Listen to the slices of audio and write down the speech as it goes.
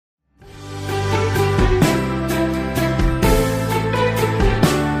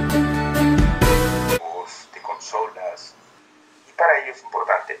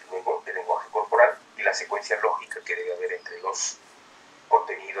la secuencia lógica que debe haber entre los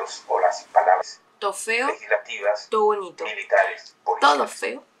contenidos o las palabras todo feo, legislativas, todo bonito, militares, todo policiales,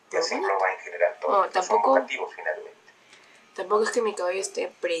 feo, y así engloba en general todo. No, tampoco, son vocativos finalmente. Tampoco es que mi cabello esté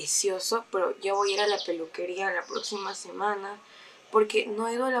precioso, pero yo voy a ir a la peluquería la próxima semana, porque no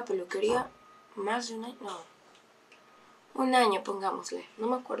he ido a la peluquería más de un año, no, un año pongámosle, no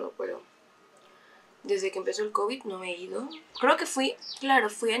me acuerdo, pero desde que empezó el COVID no he ido. Creo que fui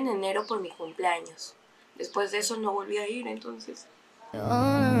en enero por mi cumpleaños. Después de eso no volví a ir, entonces.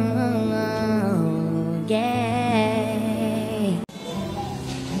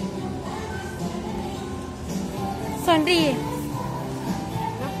 Sonríe.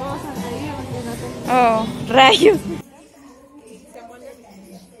 No puedo sonreír porque no tengo... Oh, rayos.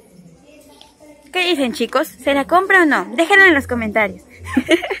 ¿Qué dicen, chicos? ¿Se la compra o no? Déjenlo en los comentarios.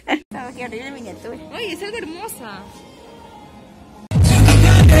 Oh, qué horrible miniatura. Oye, es algo hermosa.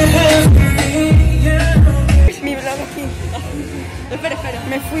 Mi vlog aquí. Espera.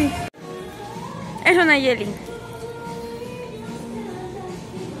 Me fui. Es una Yeli.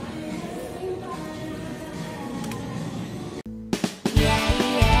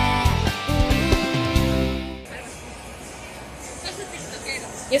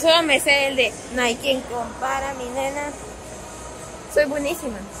 Yo solo me sé el de no hay quien compara a mi nena. Soy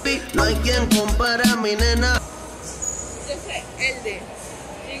buenísima. No hay quien compara a mi nena. Yo sé el de...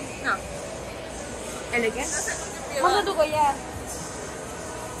 No. ¿El de qué? Muestra tu collar.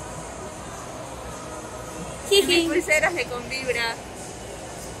 Mis pulseras de con vibra.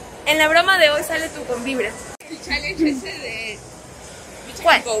 En la broma de hoy sale tu con vibra. El challenge ese de...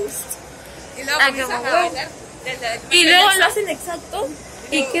 ¿Cuál? Ghost. Y luego comienzas a bailar. Y luego lo hacen exacto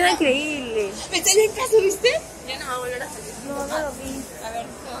y queda increíble. Me salió en caso, ¿viste? Ya no me va a volver a salir. No lo vi. A ver,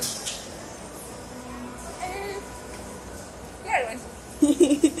 no. Claro,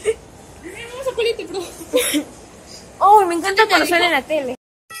 vamos a colite, bro. Oh, me encanta cuando sale en la tele.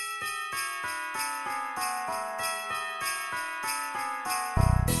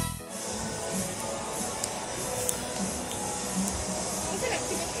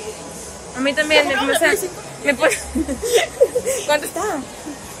 A mí también me pone... ¿Cuánto está?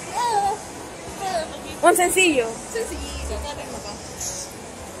 Un sencillo. Sencillito, acá tengo acá.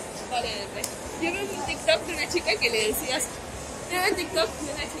 Vale, yo vi un TikTok de una chica que le decías... Yo vi un TikTok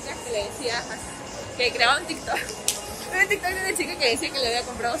de una chica que le decía... Que grababa un TikTok. Vi un TikTok de una chica que decía que le había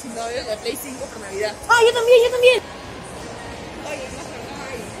comprado a su novio la Play 5 por Navidad. Ah, yo también. Oye, no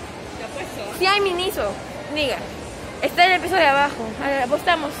hay. Te apuesto. Sí hay Miniso. Diga. Está en el piso de abajo. A ver,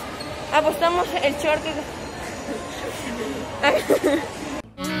 apostamos el short que...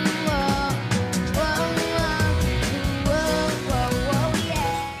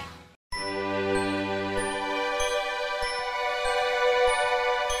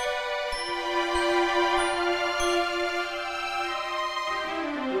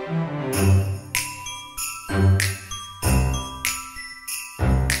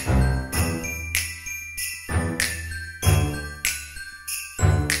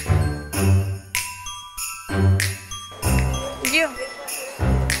 Yo.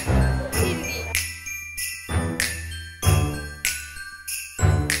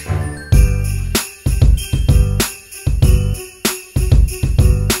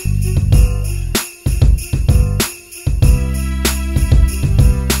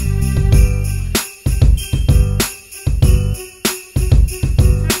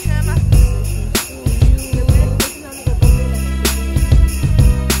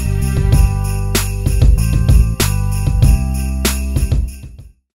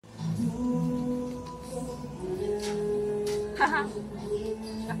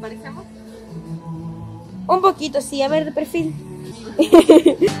 ¿Nos parecemos? Un poquito, sí, a ver, de perfil.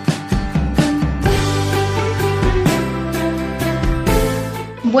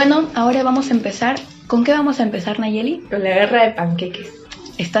 Bueno, ahora vamos a empezar. ¿Con qué vamos a empezar, Nayeli? Con la guerra de panqueques.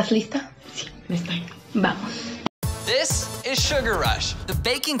 ¿Estás lista? Sí, lo estoy. Vamos. This is Sugar Rush, the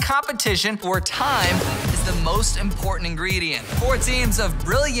baking competition where time is the most important ingredient. 4 teams of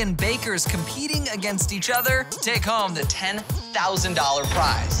brilliant bakers competing against each other to take home the $10,000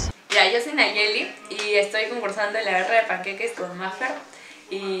 prize. Ya, yo soy Nayeli y estoy concursando en la guerra de panqueques con Mafer.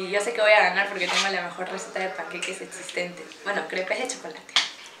 Y yo sé que voy a ganar porque tengo la mejor receta de panqueques existente. Bueno, crepes de chocolate.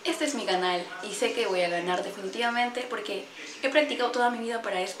 Este es mi canal y sé que voy a ganar definitivamente porque he practicado toda mi vida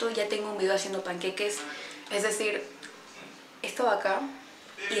para esto. Ya tengo un video haciendo panqueques, es decir, estaba acá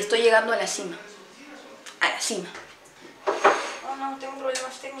y estoy llegando a la cima. A la cima. Oh no, tengo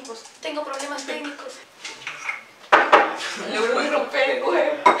problemas técnicos. Tengo problemas técnicos. Lo voy a romper el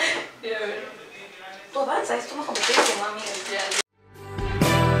huevo. Tú avanza, esto no es competencia, no, amiga.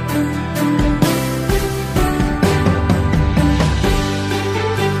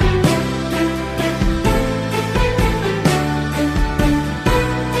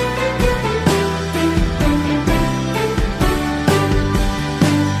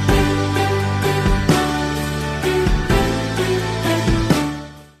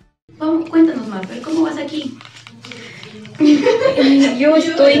 Mafer, ¿cómo vas aquí? Ay, yo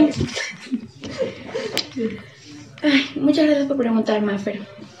estoy... Ay, muchas gracias por preguntar, Mafer.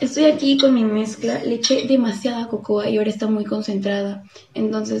 Estoy aquí con mi mezcla, le eché demasiada cocoa y ahora está muy concentrada.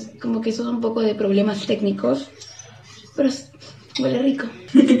 Entonces, como que eso es un poco de problemas técnicos. Pero huele rico.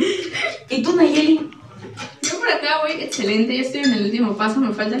 ¿Y tú, Nayeli? Yo por acá voy excelente, ya estoy en el último paso,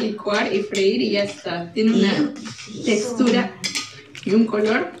 me falta licuar y freír y ya está. Tiene una textura y un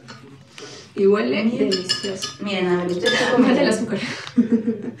color y huele delicioso. Miren, a ver, ustedes Me falta el azúcar.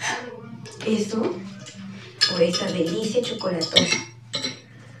 ¿Eso? O esta delicia chocolatosa.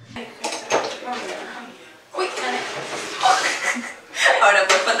 Uy, ahora,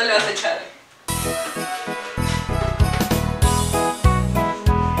 pues, ¿cuánto le vas a echar?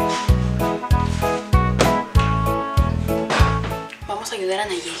 Vamos a ayudar a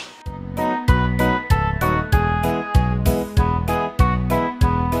Nayeli.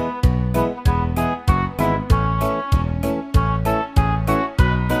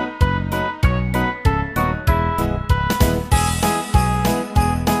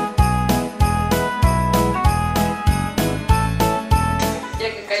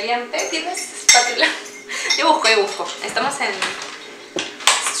 ¿Tienes espátula? Yo busco. Estamos en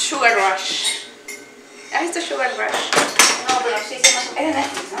Sugar Rush. ¿Has visto Sugar Rush? No, pero sí, más o menos. ¿Es de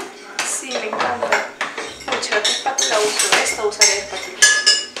Netflix, no? Sí, me encanta. Mucho, ¿qué espátula uso? Esta usaré de espátula.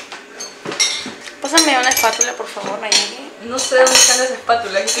 Pásame una espátula, por favor, Nayeli. No sé dónde están las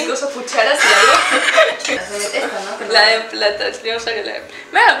espátulas, ¿qué uso cucharas y algo? Esta, ¿no? La de plata, yo usaré la de plata.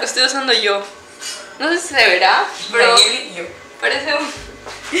 Mira lo que estoy usando yo. No sé si se verá, pero Nayeli y yo. parece un...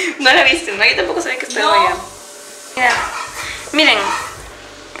 No la viste, ¿no? Yo tampoco sabía que estaba allá. Mira, miren.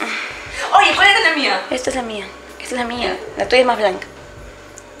 Oye, ¿cuál era la mía? Esta es la mía. Esta es la mía. La tuya es más blanca.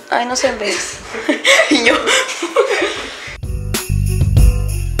 Ay, no sé en vez. Y yo.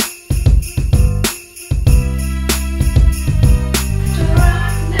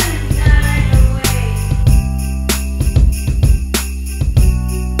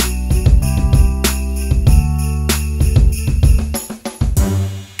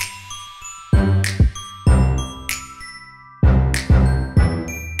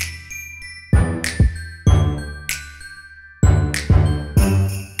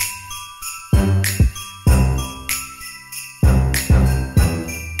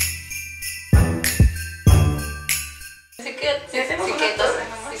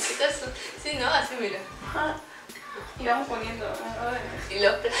 Sí, ¿no? Así, mira. Y vamos poniendo.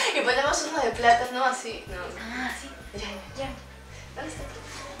 Y ponemos uno de plátano así. No. Ah, sí. Ya. ¿Dónde está?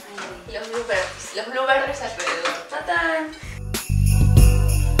 Y los blueberries alrededor. ¡Tatán!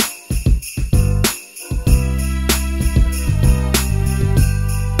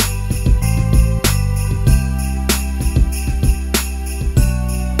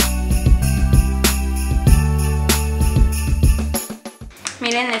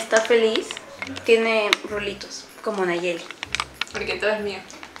 Miren, está feliz. Tiene rolitos, como Nayeli. Porque todo es mío.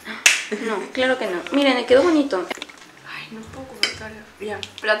 No, claro que no. Miren, le quedó bonito. Ay, no puedo comer todo. Ya,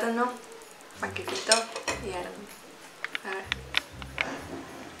 plátano, panquequito y ahora. A ver.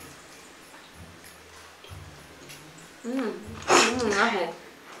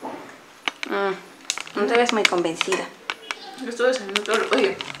 Ajo. No te ves muy convencida. Yo estoy desayunando todo.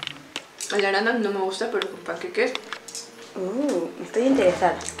 Oye, el arándano no me gusta, pero con panqueques Estoy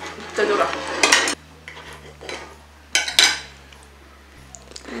interesada. te dura.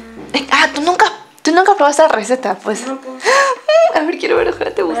 Tú nunca probaste la receta, pues. No, pues. A ver, quiero ver,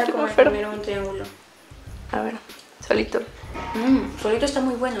 ojalá te Voy guste. a comer Mafer. primero un triángulo. A ver, solito. Solito está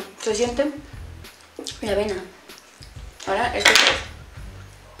muy bueno. Se siente la avena. Ahora esto es.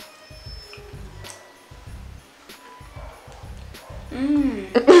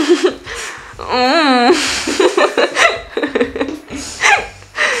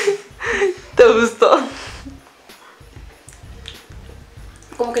 ¿Te gustó?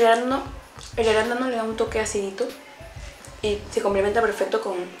 Como que el arándano le da un toque acidito y se complementa perfecto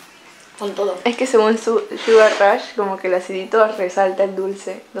con todo. Es que según su Sugar Rush, como que el acidito resalta el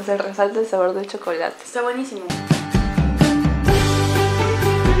dulce. Entonces resalta el sabor del chocolate. Está buenísimo.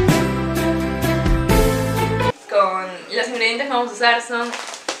 Con los ingredientes que vamos a usar son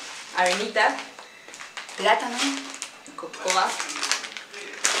avenita, Plátano. cocoa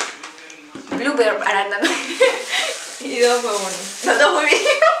Blueberry arándano. y 2 huevones. Los dos muy bien.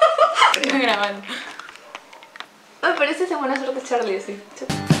 Estoy grabando. Me parece esa buena suerte Charlie, sí.